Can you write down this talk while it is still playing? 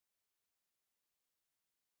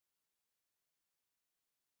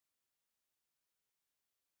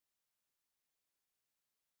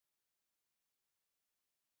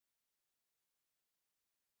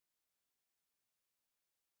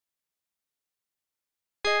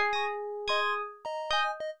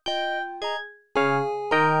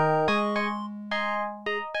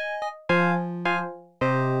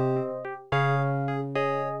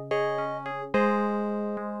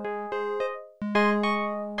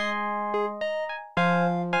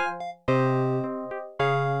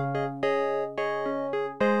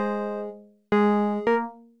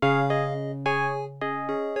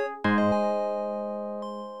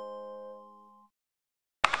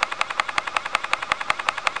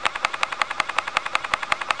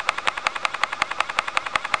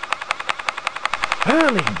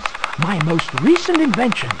Hurlings, my most recent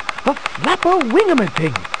invention, the flapper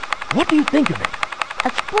wingamating. What do you think of it? A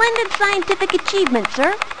splendid scientific achievement,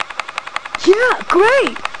 sir. Yeah,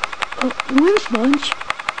 great. When's lunch?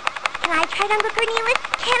 Can I try it, Uncle Cornelius?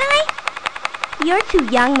 Can I? You're too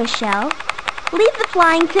young, Michelle. Leave the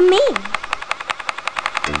flying to me.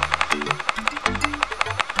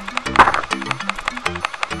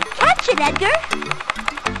 Catch it, Edgar.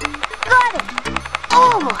 Got it.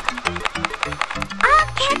 Oh! I'll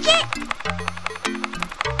catch it.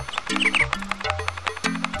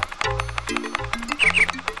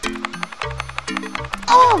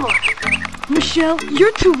 Oh! Michelle,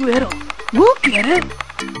 you're too little. We'll get it.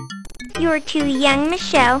 You're too young,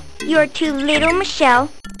 Michelle. You're too little, Michelle.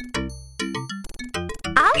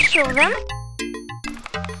 I'll show them.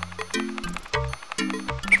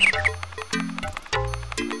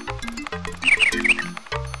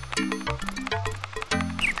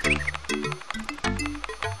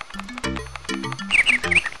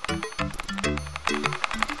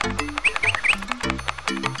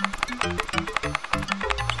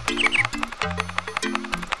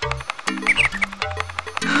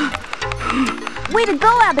 Way to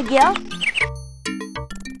go, Abigail.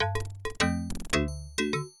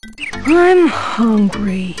 I'm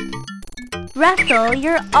hungry. Russell,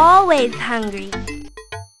 you're always hungry.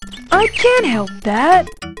 I can't help that.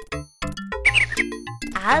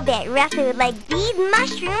 I'll bet Russell would like these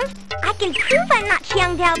mushrooms. I can prove I'm not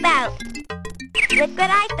young to help out. Look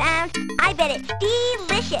what I found. I bet it's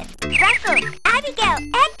delicious. Russell, Abigail,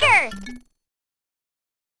 Edgar.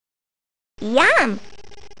 Yum.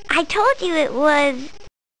 I told you it was...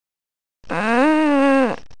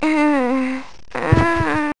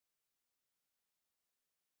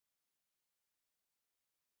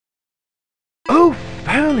 Oh,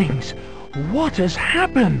 Furlings, what has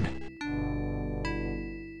happened?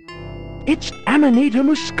 It's Amanita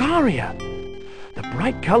muscaria. The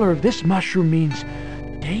bright color of this mushroom means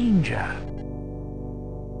danger.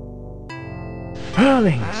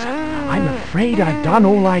 Furlings, I'm afraid I've done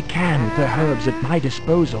all I can with the herbs at my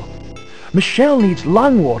disposal. Michelle needs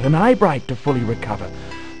lungwort and eyebright to fully recover,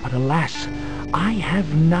 but alas, I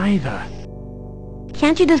have neither.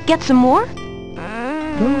 Can't you just get some more?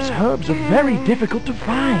 Those herbs are very difficult to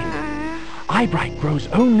find. Eyebright grows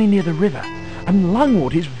only near the river, and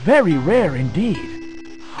lungwort is very rare indeed.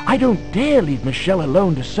 I don't dare leave Michelle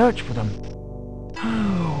alone to search for them.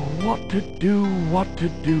 Oh, what to do, what to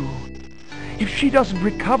do. If she doesn't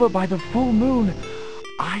recover by the full moon,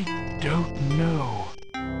 I don't know.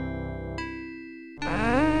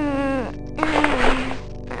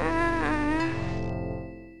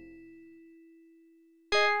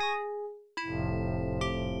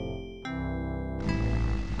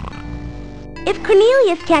 If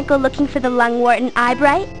Cornelius can't go looking for the lungwort and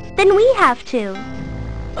eyebright, then we have to.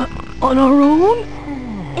 On our own?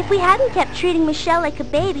 If we hadn't kept treating Michelle like a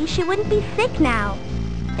baby, she wouldn't be sick now.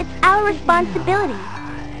 It's our responsibility.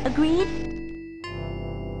 Agreed?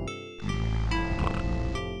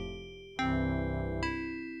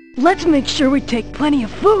 Let's make sure we take plenty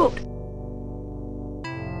of food.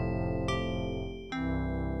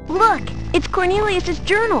 Look, it's Cornelius's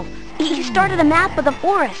journal. He started a map of the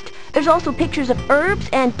forest. There's also pictures of herbs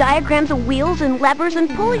and diagrams of wheels and levers and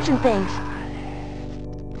pulleys and things.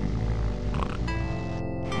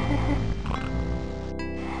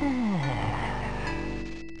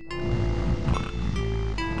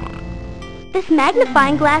 This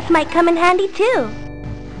magnifying glass might come in handy too.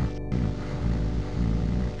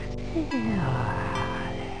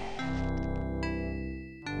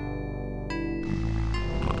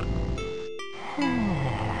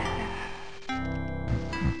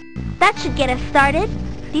 That should get us started.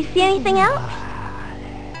 Do you see anything else?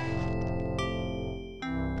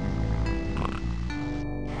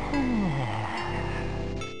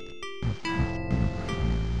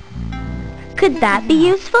 Could that be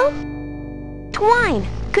useful? Twine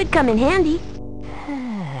could come in handy.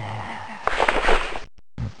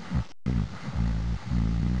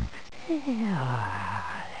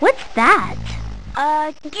 What's that?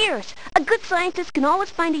 Gears. A good scientist can always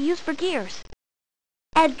find a use for gears.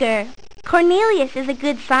 Edgar, Cornelius is a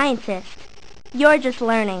good scientist. You're just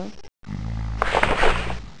learning.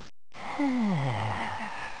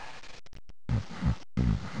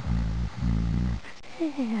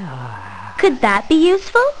 Could that be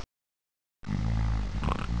useful?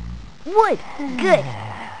 Wood. Good.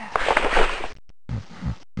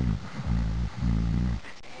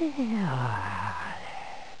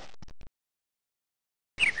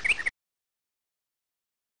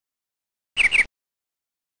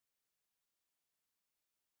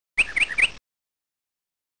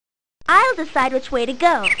 I'll decide which way to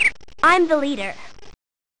go. I'm the leader.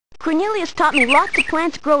 Cornelius taught me lots of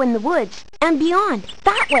plants grow in the woods and beyond,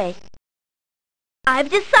 that way. I've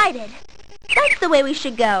decided. That's the way we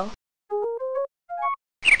should go.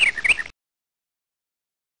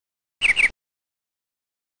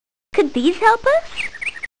 Could these help us?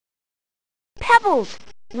 Pebbles!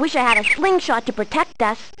 Wish I had a slingshot to protect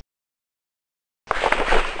us.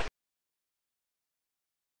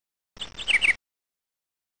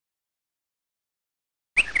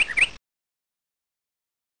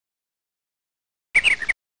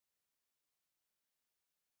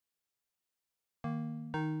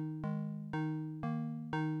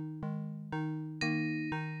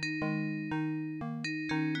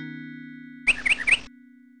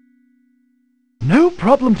 No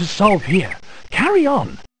problem to solve here. Carry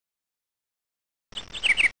on.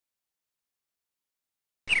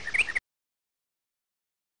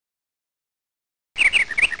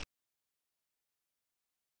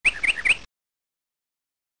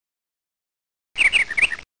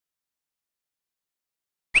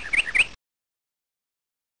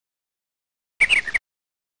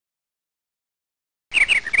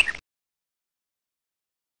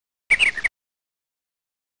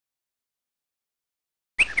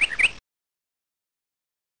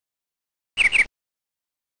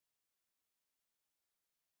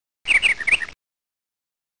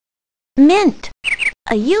 Mint!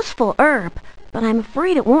 A useful herb, but I'm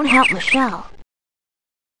afraid it won't help Michelle.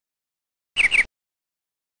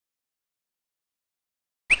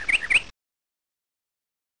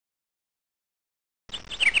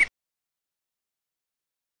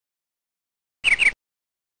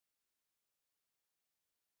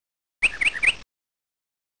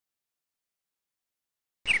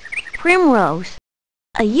 Primrose.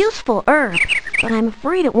 A useful herb, but I'm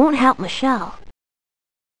afraid it won't help Michelle.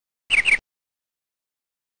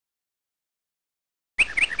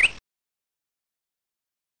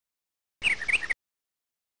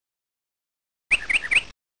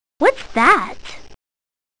 What's that?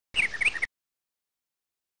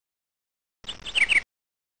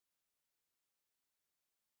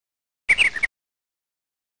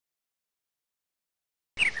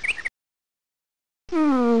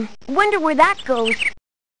 Wonder where that goes.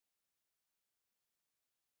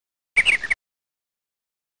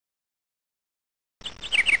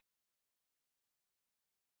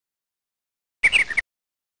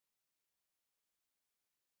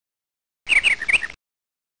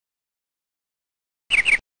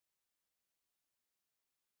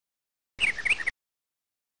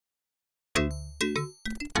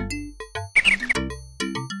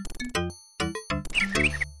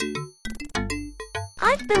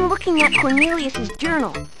 I've been looking at Cornelius's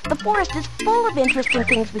journal. The forest is full of interesting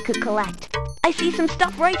things we could collect. I see some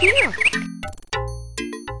stuff right here.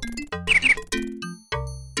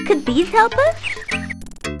 Could these help us?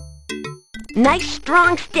 Nice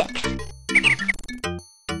strong sticks.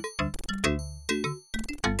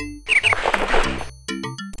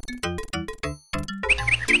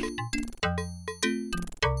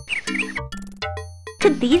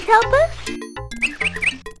 Could these help us?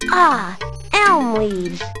 Ah, elm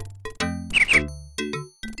leaves.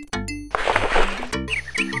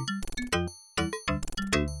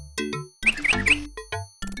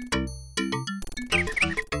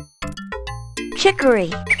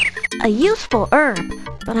 Chicory. A useful herb,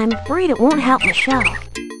 but I'm afraid it won't help Michelle.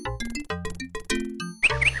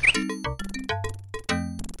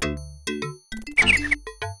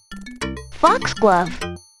 Foxglove.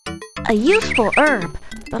 A useful herb,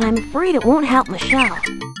 but I'm afraid it won't help Michelle.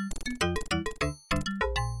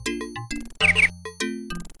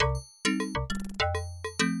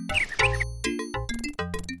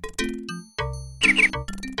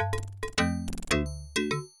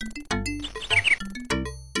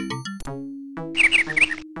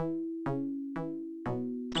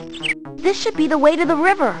 This should be the way to the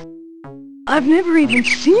river. I've never even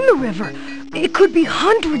seen the river. It could be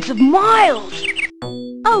hundreds of miles.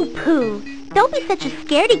 Oh, Pooh, don't be such a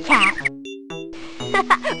scaredy cat.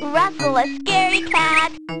 Russell, a scary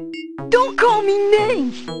cat. Don't call me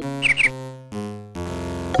names.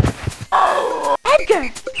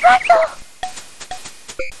 Edgar! Russell!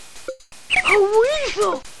 A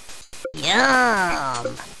weasel!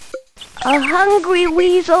 Yum! A hungry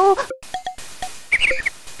weasel.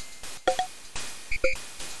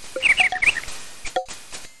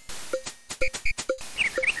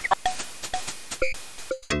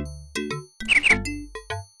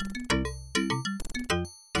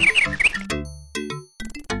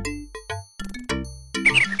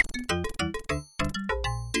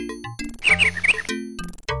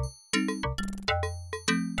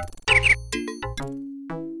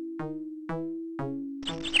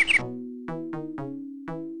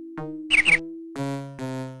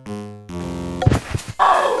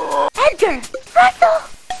 Edgar! Russell!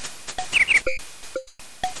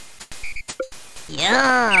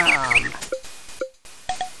 Yum!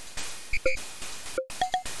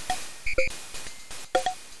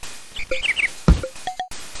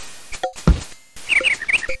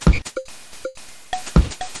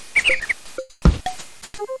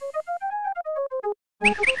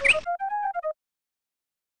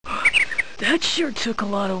 That sure took a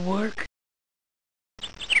lot of work.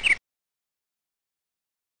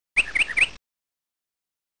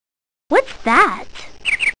 What's that?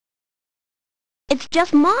 It's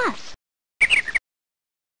just moss.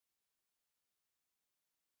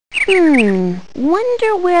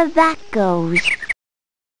 Wonder where that goes.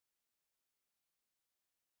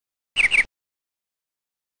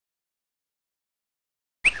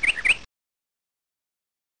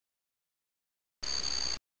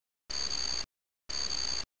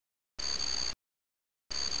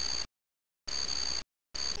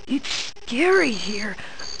 It's scary here.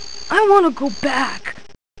 I want to go back.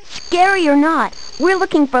 Scary or not, we're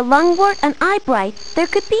looking for lungwort and eyebright. There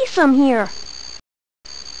could be some here.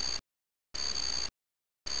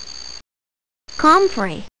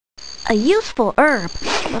 Comfrey, a useful herb,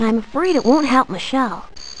 but I'm afraid it won't help Michelle.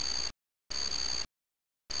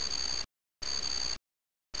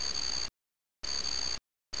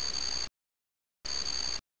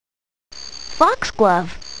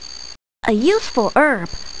 Foxglove, a useful herb,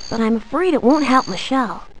 but I'm afraid it won't help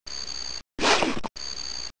Michelle.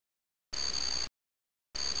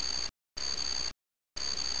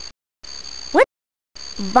 What?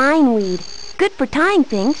 Vineweed, good for tying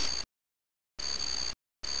things.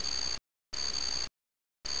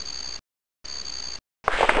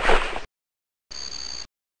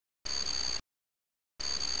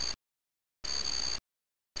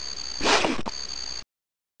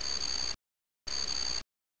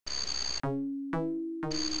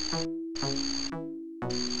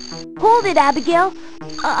 Hold it, Abigail.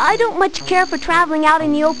 I don't much care for traveling out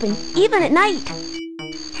in the open, even at night.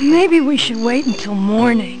 Maybe we should wait until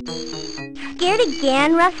morning. Scared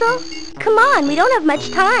again, Russell? Come on, we don't have much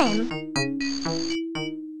time.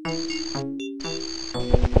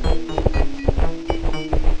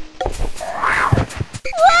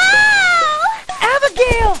 Whoa!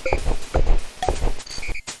 Abigail!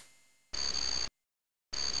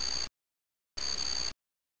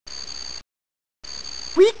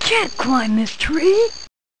 We can't climb this tree.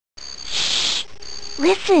 Shh!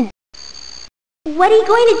 Listen. What are you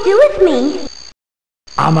going to do with me?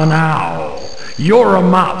 I'm an owl. You're a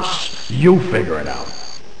mouse. You figure it out.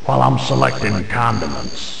 While I'm selecting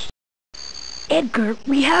condiments. Edgar,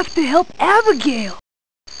 we have to help Abigail.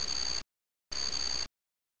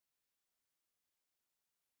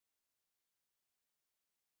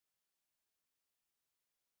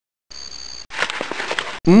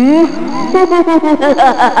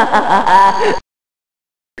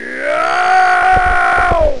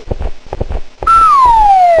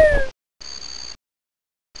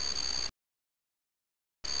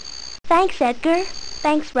 Thanks, Edgar.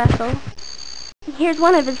 Thanks, Russell. Here's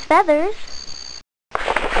one of his feathers.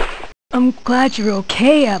 I'm glad you're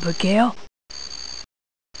okay, Abigail.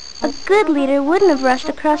 A good leader wouldn't have rushed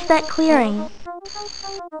across that clearing.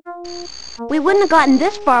 We wouldn't have gotten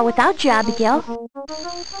this far without you, Abigail.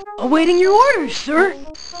 Awaiting your orders, sir.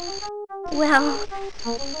 Well,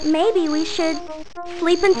 maybe we should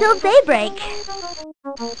sleep until daybreak.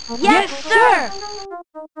 Yes, sir!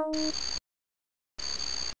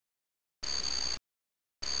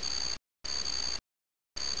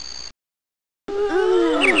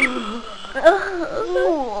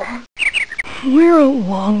 We're a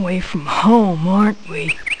long way from home, aren't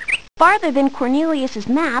we? Farther than Cornelius's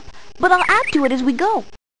map, but I'll add to it as we go.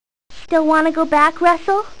 Still want to go back,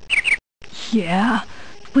 Russell? Yeah,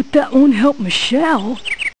 but that won't help Michelle.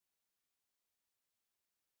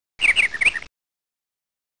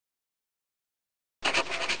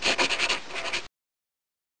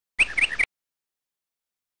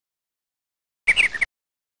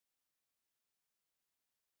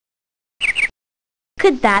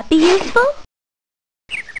 Could that be useful?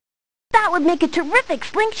 That would make a terrific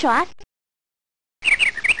slingshot.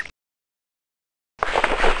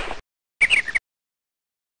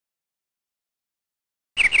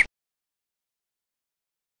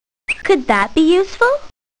 Could that be useful?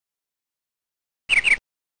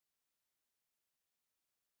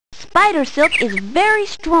 Spider silk is very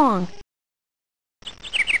strong.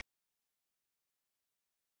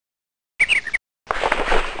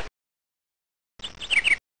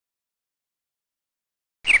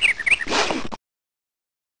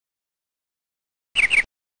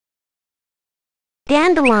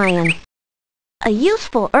 Dandelion. a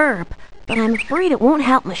useful herb, but I'm afraid it won't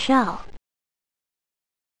help Michelle.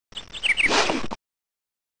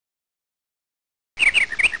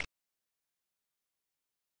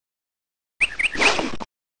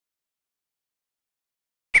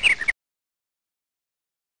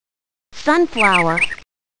 Sunflower,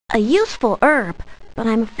 a useful herb, but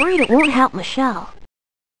I'm afraid it won't help Michelle.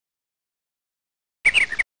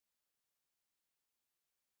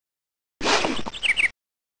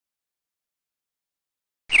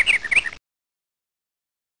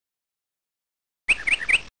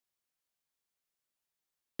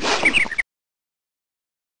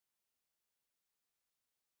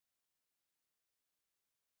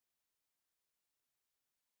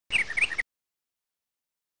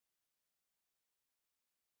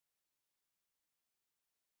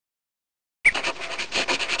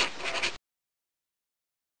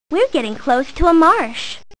 We're getting close to a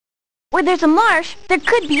marsh. Where there's a marsh, there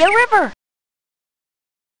could be a river.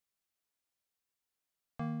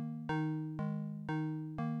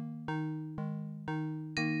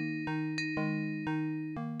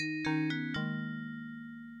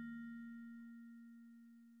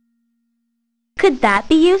 Could that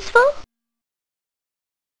be useful?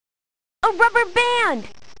 A rubber band!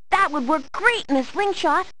 That would work great in a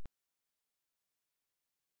slingshot.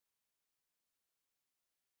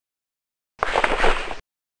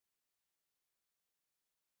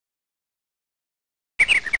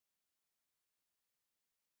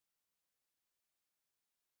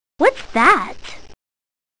 What's that?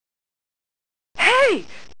 Hey,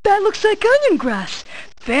 that looks like onion grass.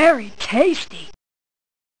 Very tasty.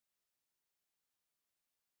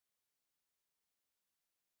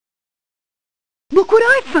 Look what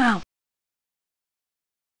I found.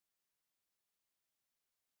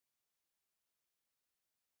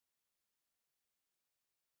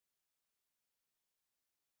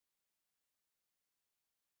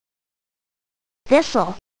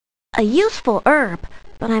 Thistle, a useful herb,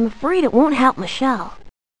 but I'm afraid it won't help Michelle.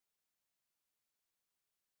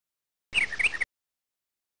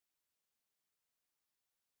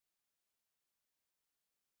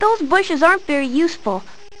 Those bushes aren't very useful,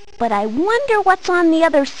 but I wonder what's on the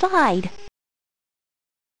other side.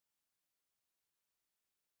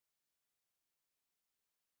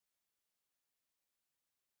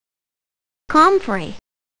 Comfrey,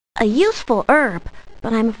 a useful herb,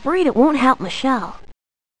 but I'm afraid it won't help Michelle.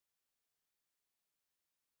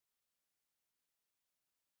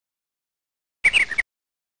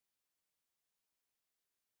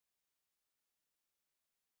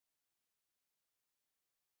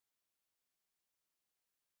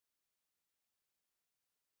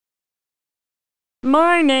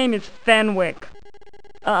 My name is Fenwick.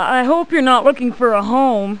 I hope you're not looking for a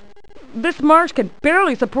home. This marsh can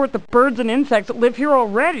barely support the birds and insects that live here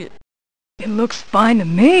already. It looks fine to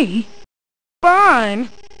me. Fine?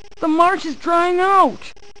 The marsh is drying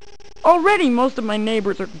out. Already most of my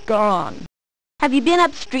neighbors are gone. Have you been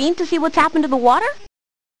upstream to see what's happened to the water?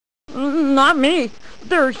 Not me.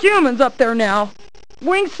 There are humans up there now.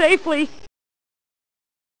 Wing safely.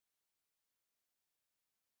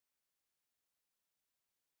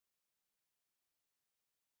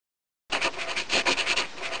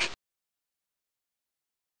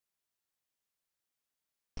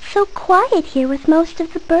 So quiet here with most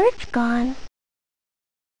of the birds gone.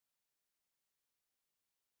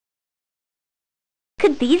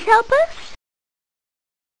 Could these help us?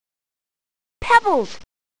 Pebbles!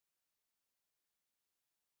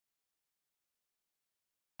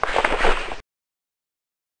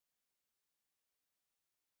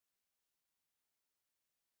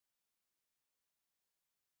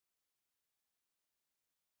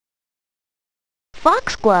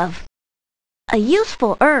 Foxglove, a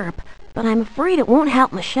useful herb, but I'm afraid it won't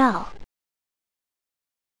help Michelle.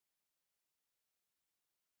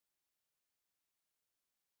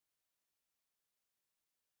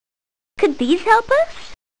 Could these help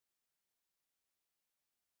us?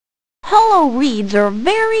 Hollow reeds are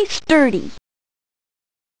very sturdy.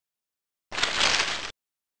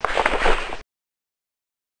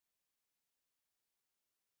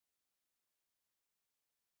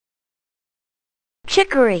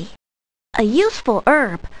 Chicory, a useful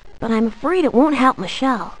herb, but I'm afraid it won't help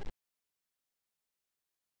Michelle.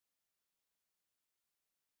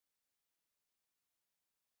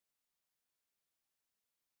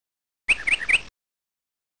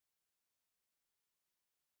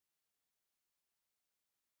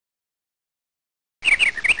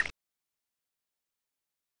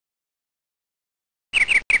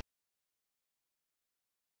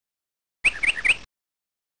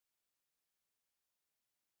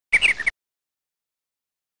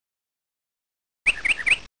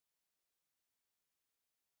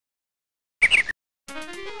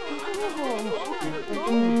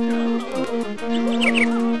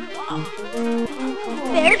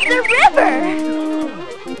 There's the river!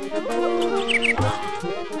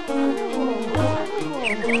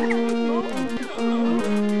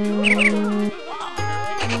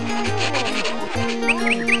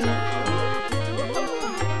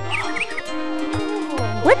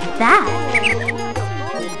 What's that?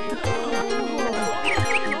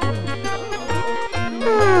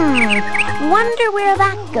 Wonder where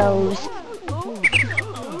that goes.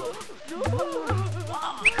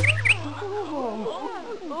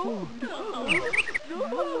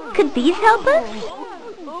 Could these help us?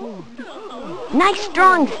 Nice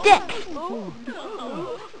strong sticks.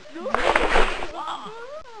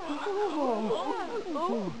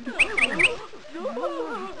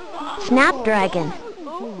 Snapdragon.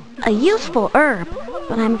 A useful herb,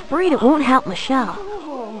 but I'm afraid it won't help Michelle.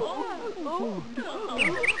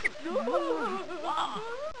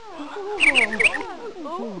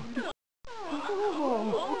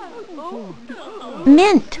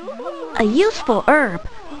 Mint. A useful herb,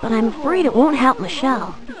 but I'm afraid it won't help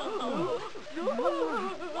Michelle.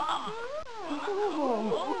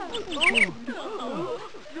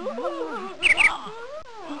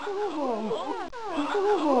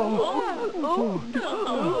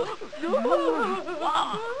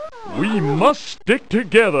 We must stick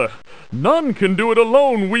together. None can do it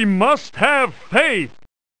alone. We must have faith.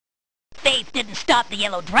 Faith didn't stop the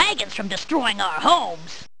yellow dragons from destroying our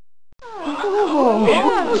homes. Yellow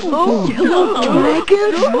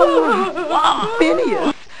dragons?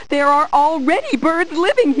 Phineas, there are already birds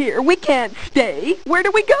living here. We can't stay. Where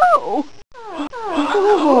do we go?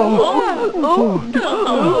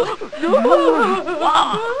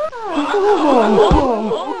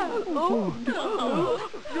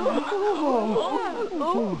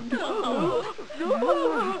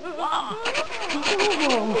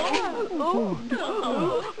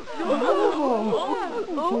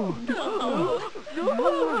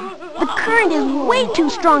 The current is way too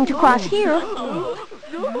strong to cross here.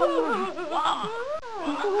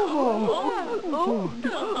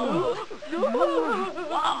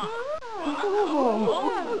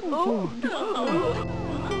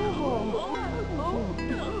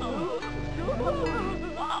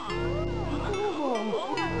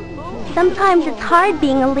 Sometimes it's hard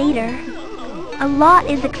being a leader. A lot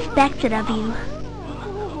is expected of you.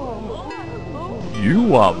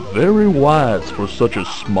 You are very wise for such a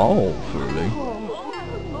small furling.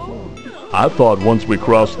 I thought once we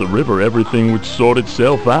crossed the river everything would sort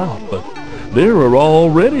itself out, but there are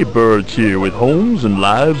already birds here with homes and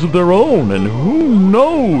lives of their own, and who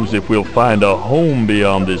knows if we'll find a home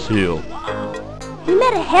beyond this hill. We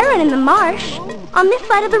met a heron in the marsh, on this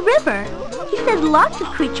side of the river. He says lots of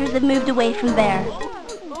creatures have moved away from there.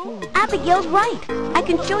 Abigail's right. I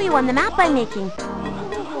can show you on the map I'm making.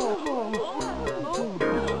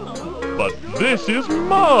 But this is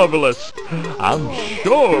marvelous! I'm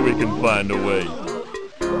sure we can find a way.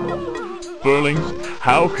 Furlings,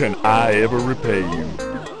 how can I ever repay you?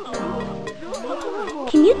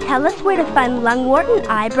 Can you tell us where to find Lungwort and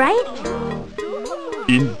Eyebright?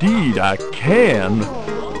 Indeed, I can.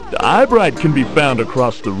 The Eyebright can be found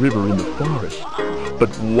across the river in the forest.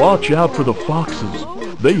 But watch out for the foxes.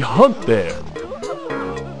 They hunt there.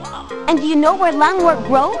 And do you know where Lungwort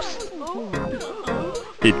grows?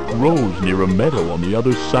 It grows near a meadow on the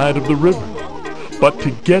other side of the river. But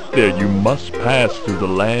to get there, you must pass through the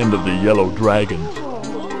land of the yellow dragons.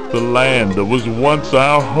 The land that was once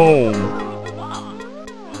our home.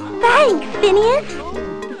 Thanks, Phineas.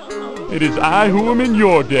 It is I who am in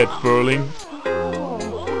your debt, Furling.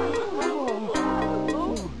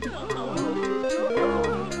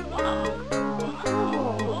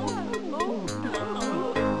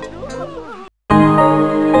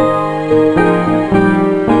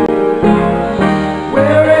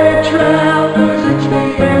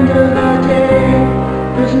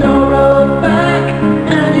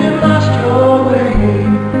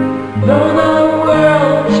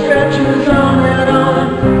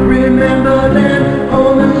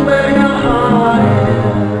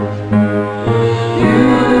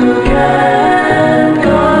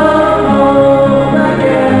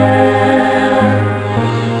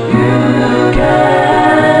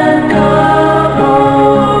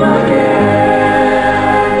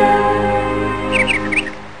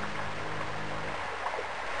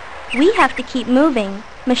 We have to keep moving.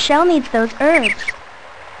 Michelle needs those herbs.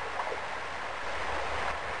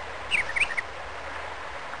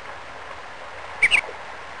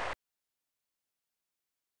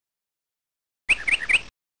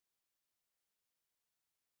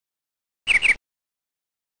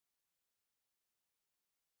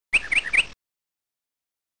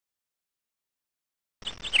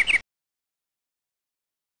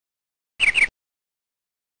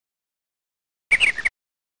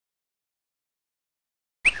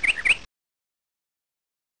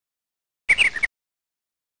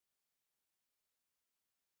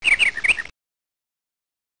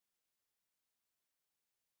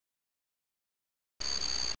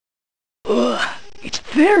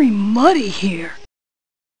 very muddy here.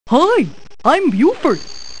 Hi, I'm Buford.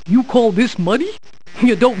 You call this muddy?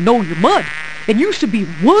 You don't know your mud. It used to be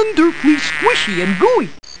wonderfully squishy and gooey.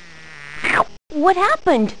 What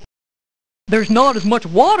happened? There's not as much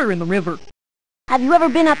water in the river. Have you ever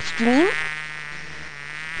been upstream?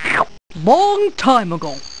 Long time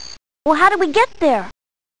ago. Well, how did we get there?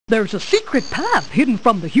 There's a secret path hidden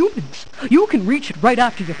from the humans. You can reach it right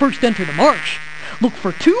after you first enter the marsh. Look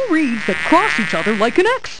for 2 reeds that cross each other like an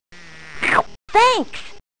X. Thanks.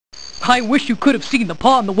 I wish you could have seen the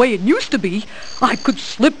pond the way it used to be. I could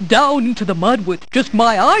slip down into the mud with just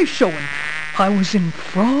my eyes showing. I was in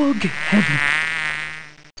frog heaven.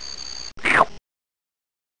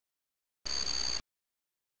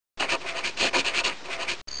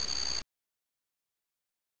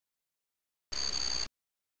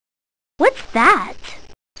 What's that?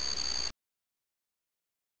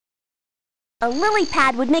 A lily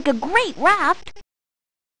pad would make a great raft.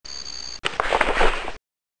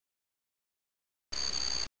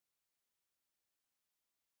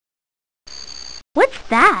 What's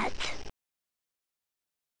that?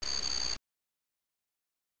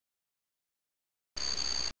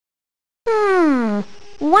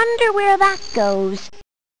 Wonder where that goes.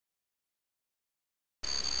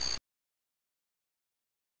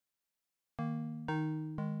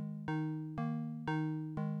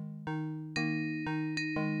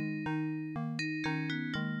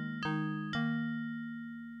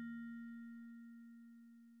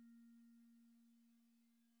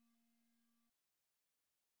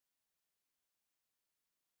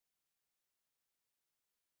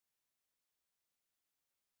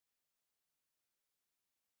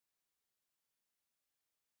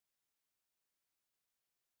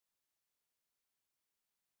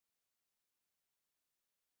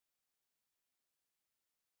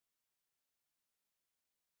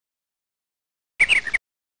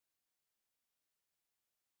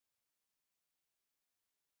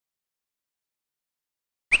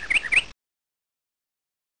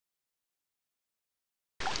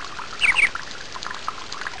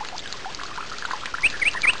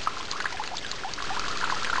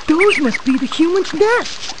 Those must be the humans'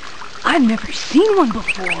 nests. I've never seen one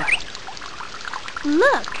before.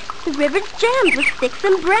 Look, the river's jammed with sticks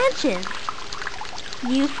and branches.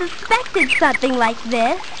 You suspected something like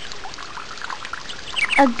this.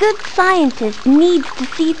 A good scientist needs to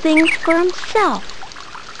see things for himself.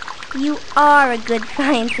 You are a good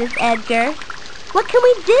scientist, Edgar. What can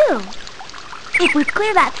we do? If we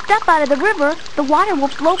clear that stuff out of the river, the water will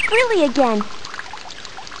flow freely again.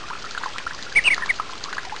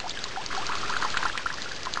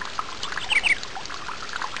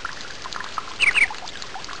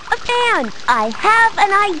 And I have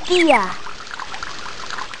an idea.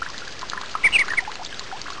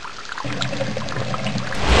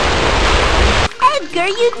 Edgar,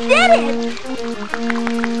 you did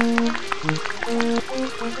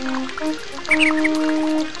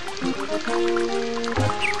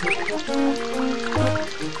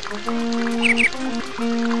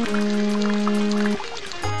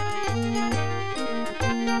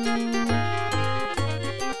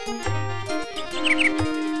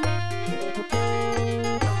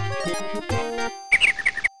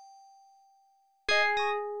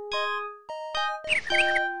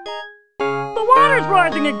The water's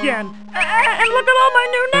rising again! And look at all my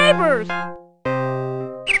new neighbors!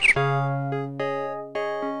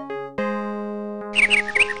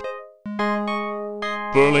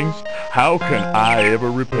 Furlings, how can I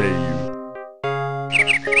ever repay you?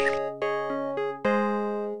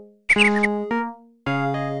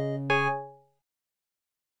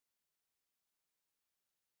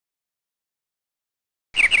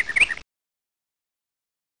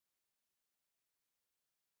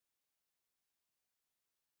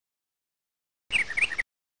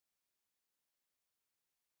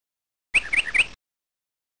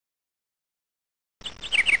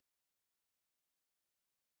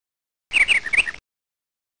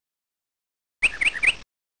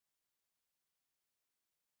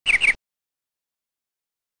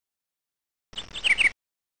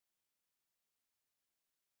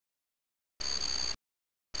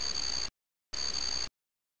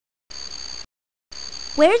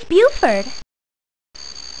 Where's Buford?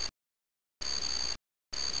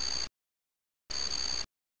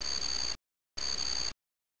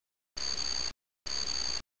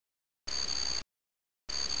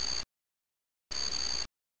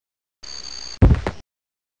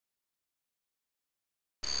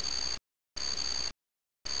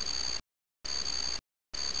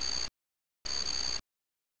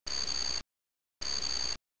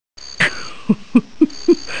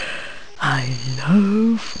 I I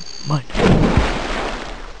love mud.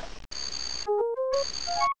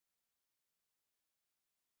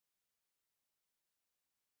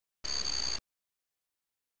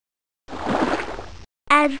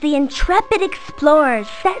 As the intrepid explorers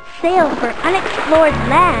set sail for unexplored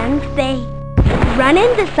lands, they run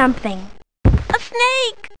into something. A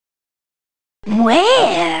snake!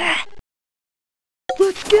 Where?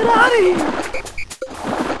 Let's get out of here!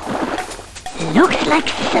 Looks like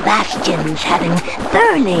Sebastian's having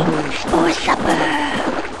furlings for supper.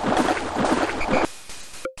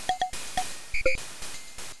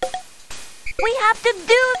 We have to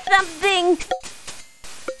do something!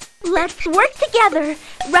 Let's work together.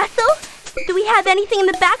 Russell, do we have anything in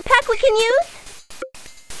the backpack we can use?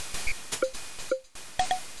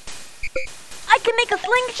 I can make a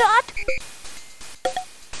slingshot.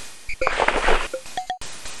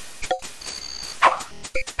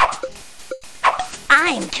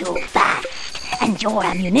 I'm too fast, and your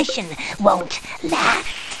ammunition won't last.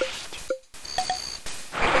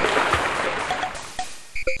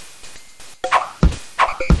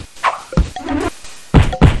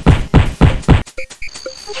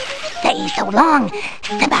 Stay so long,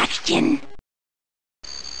 Sebastian.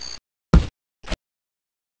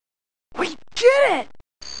 We did it!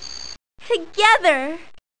 Together.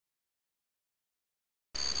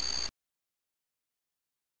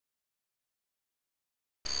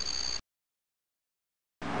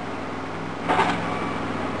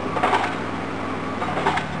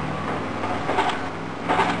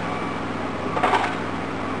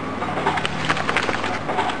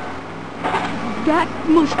 That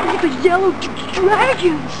must be the yellow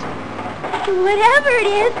dragons! Whatever it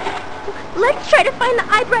is, let's try to find the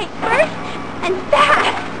Eyebright first, and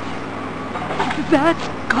fast! That's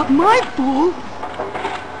got my full.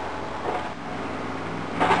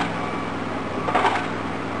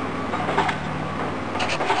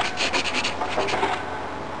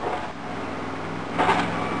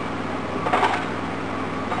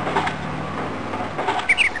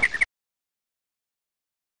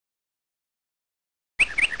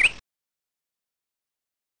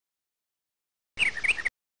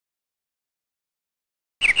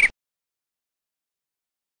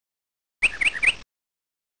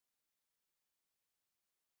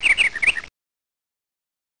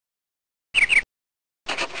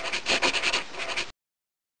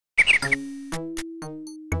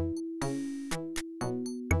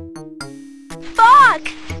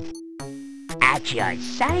 At your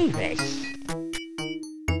service.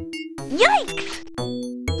 Yikes!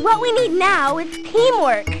 What we need now is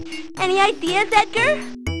teamwork. Any ideas, Edgar?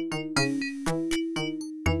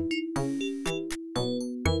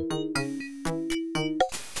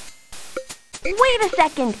 Wait a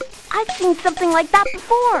second. I've seen something like that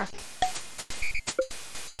before.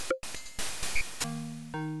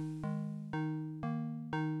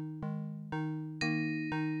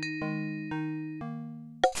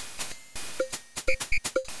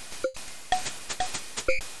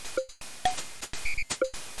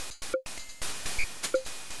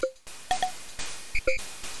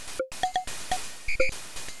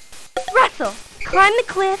 Russell, climb the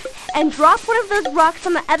cliff and drop one of those rocks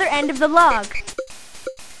on the other end of the log.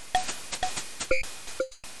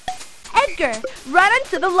 Edgar, run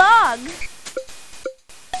onto the log.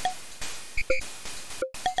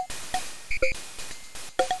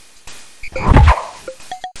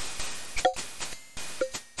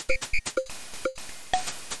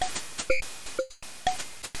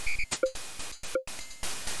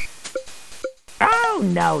 Oh,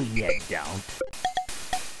 no, you don't.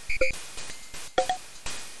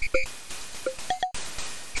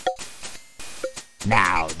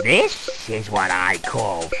 Now this is what I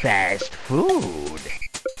call fast food.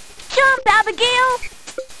 Jump, Abigail!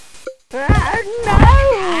 No!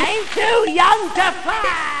 I'm too young to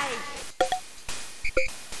fly!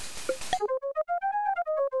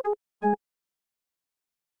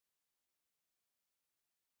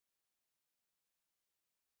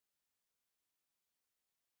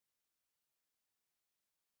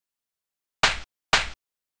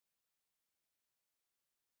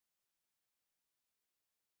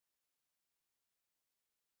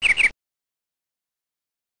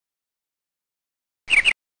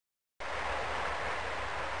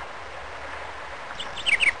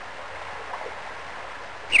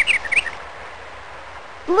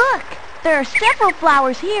 Look, there are several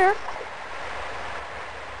flowers here.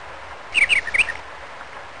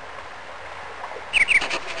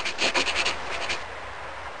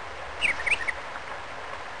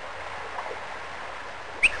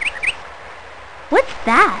 What's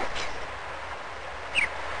that?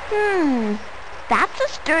 That's a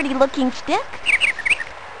sturdy-looking stick.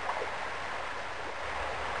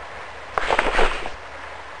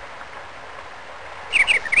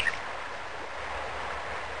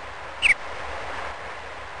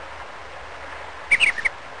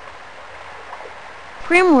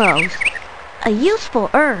 Primrose. A useful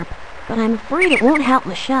herb, but I'm afraid it won't help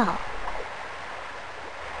Michelle.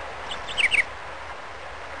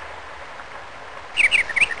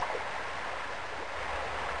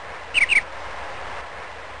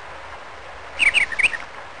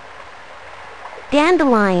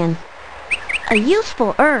 Dandelion. A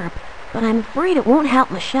useful herb, but I'm afraid it won't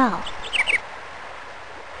help Michelle.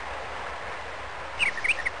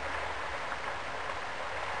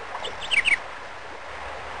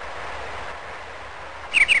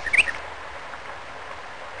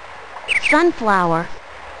 Sunflower.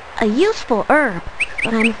 A useful herb,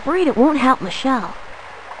 but I'm afraid it won't help Michelle.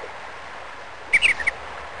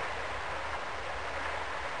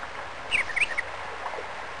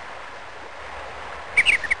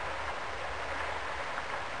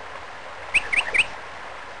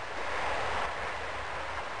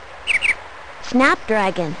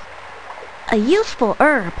 Snapdragon. A useful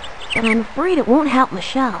herb, but I'm afraid it won't help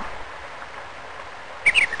Michelle.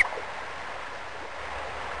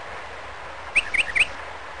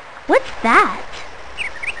 What's that?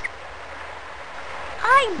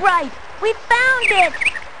 Eyebright! We found it!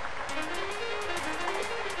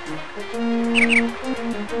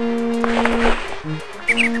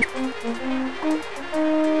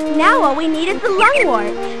 Now all we need is the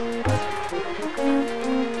lungwort.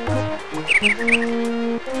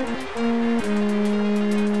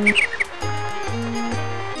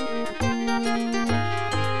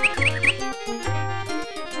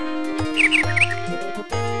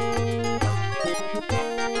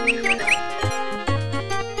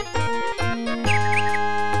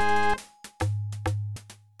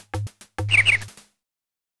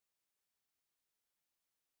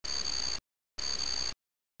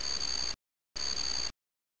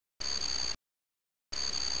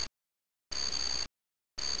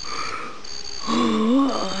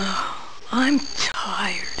 I'm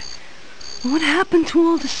tired. What happened to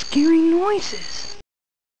all the scary noises?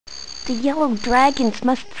 The yellow dragons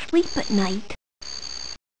must sleep at night.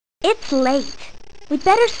 It's late. We'd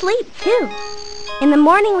better sleep, too. In the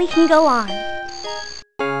morning we can go on.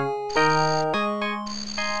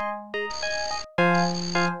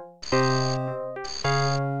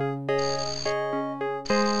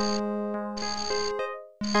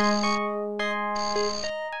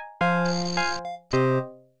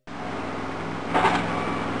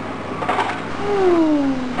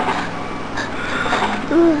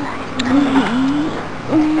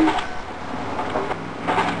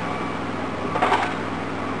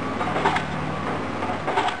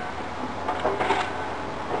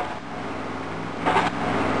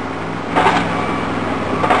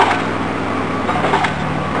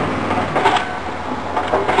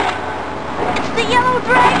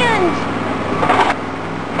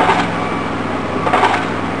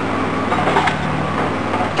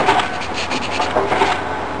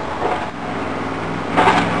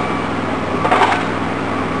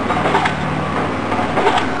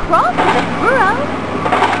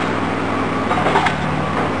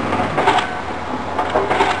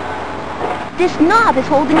 This knob is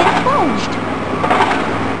holding it closed.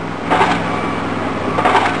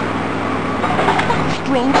 That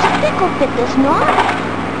strange stick will fit this knob.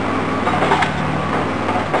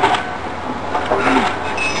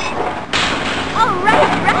 All right,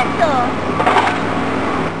 Rattle!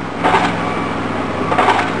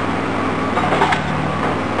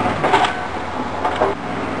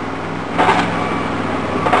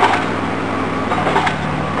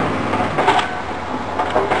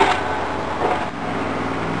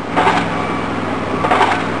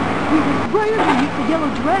 Right underneath the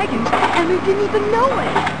yellow dragons, and we didn't even know it.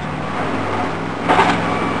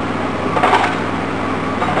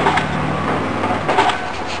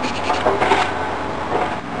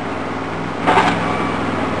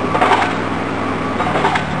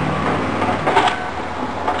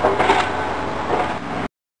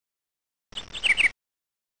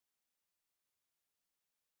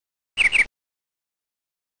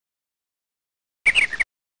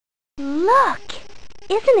 Look!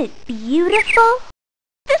 Isn't it beautiful?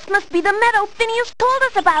 This must be the meadow Phineas told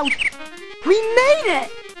us about! We made it!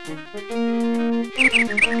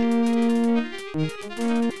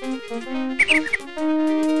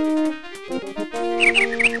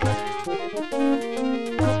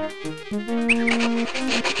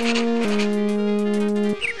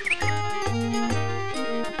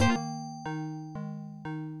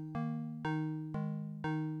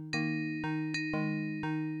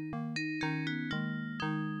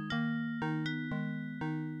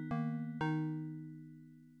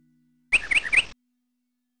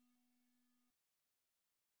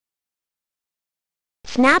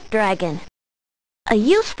 snapdragon. A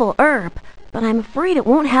useful herb, but I'm afraid it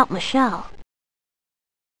won't help Michelle.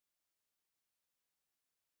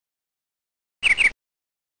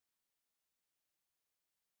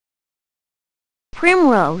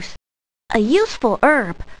 Primrose. A useful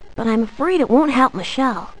herb, but I'm afraid it won't help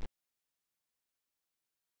Michelle.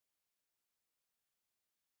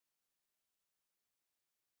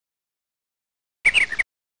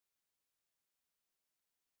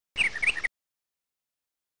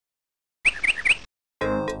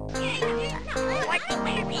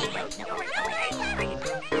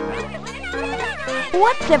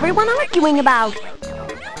 What's everyone arguing about?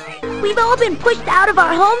 We've all been pushed out of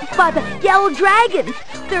our homes by the yellow dragons.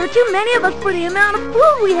 There are too many of us for the amount of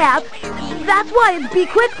food we have. That's why it's be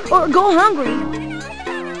quick or go hungry.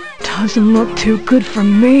 Doesn't look too good for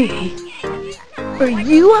me. Are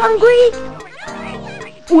you hungry?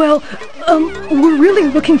 Well, we're really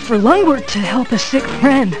looking for Lungwort to help a sick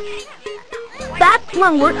friend. That's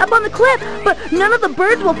Lungwort up on the cliff, but none of the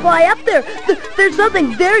birds will fly up there. There's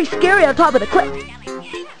something very scary on top of the cliff.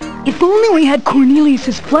 If only we had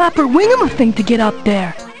Cornelius's flapper wingamathing to get up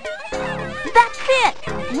there. That's it!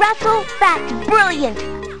 Russell, that's brilliant!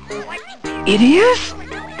 It is?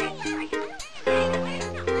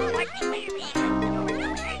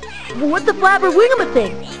 What's the flapper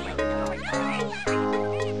wingamathing?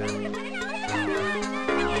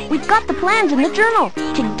 We've got the plans in the journal.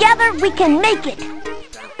 Together we can make it!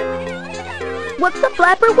 What's the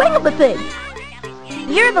flapper wingamathing?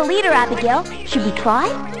 You're the leader, Abigail. Should we try?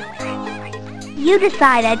 You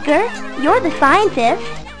decide, Edgar. You're the scientist.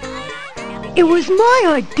 It was my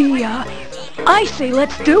idea. I say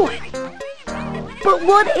let's do it. But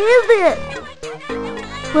what is it?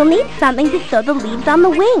 We'll need something to sew the leaves on the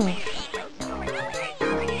wings.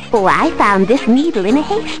 Oh, I found this needle in a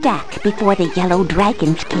haystack before the yellow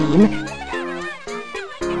dragons came.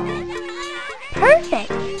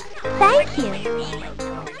 Perfect. Thank you.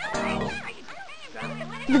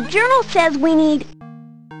 The journal says we need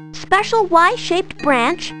special Y-shaped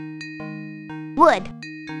branch, wood,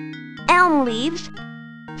 elm leaves,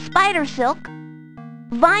 spider silk,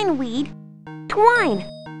 vine weed, twine,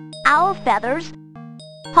 owl feathers,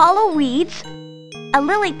 hollow reeds, a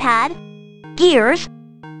lily pad, gears,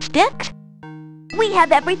 sticks. We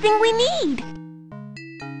have everything we need.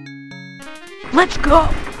 Let's go.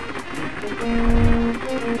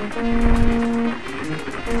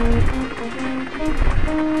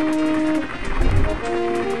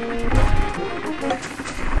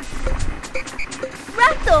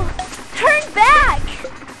 Russell, turn back!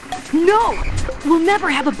 No, we'll never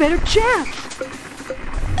have a better chance.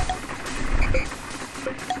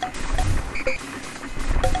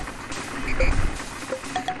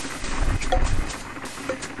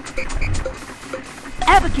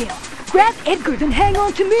 Abigail, grab Edgar, then hang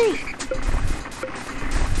on to me.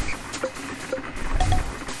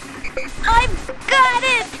 I've got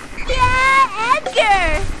it! Yeah,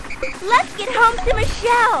 Edgar! Let's get home to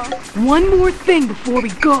Michelle. One more thing before we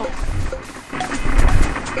go.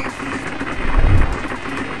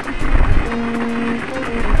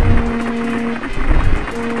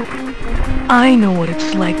 I know what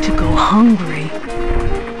it's like to go hungry.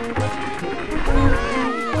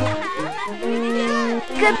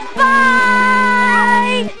 Goodbye!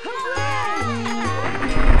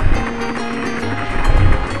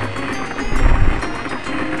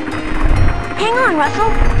 Hang on,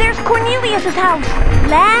 Russell. There's Cornelius's house.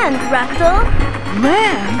 Land, Russell.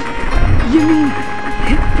 Land? You mean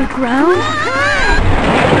hit the ground?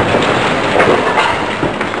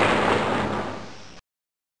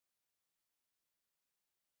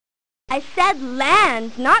 I said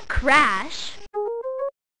land, not crash.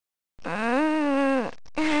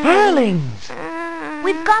 Furlings!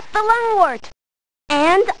 We've got the lungwort.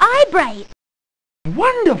 And eyebright.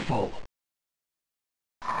 Wonderful!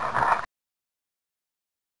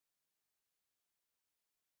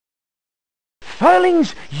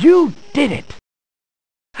 Furlings, you did it!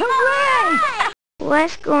 Hooray!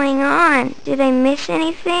 What's going on? Did I miss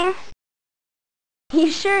anything?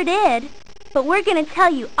 You sure did. But we're going to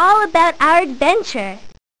tell you all about our adventure.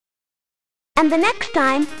 And the next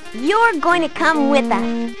time, you're going to come with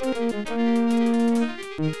us.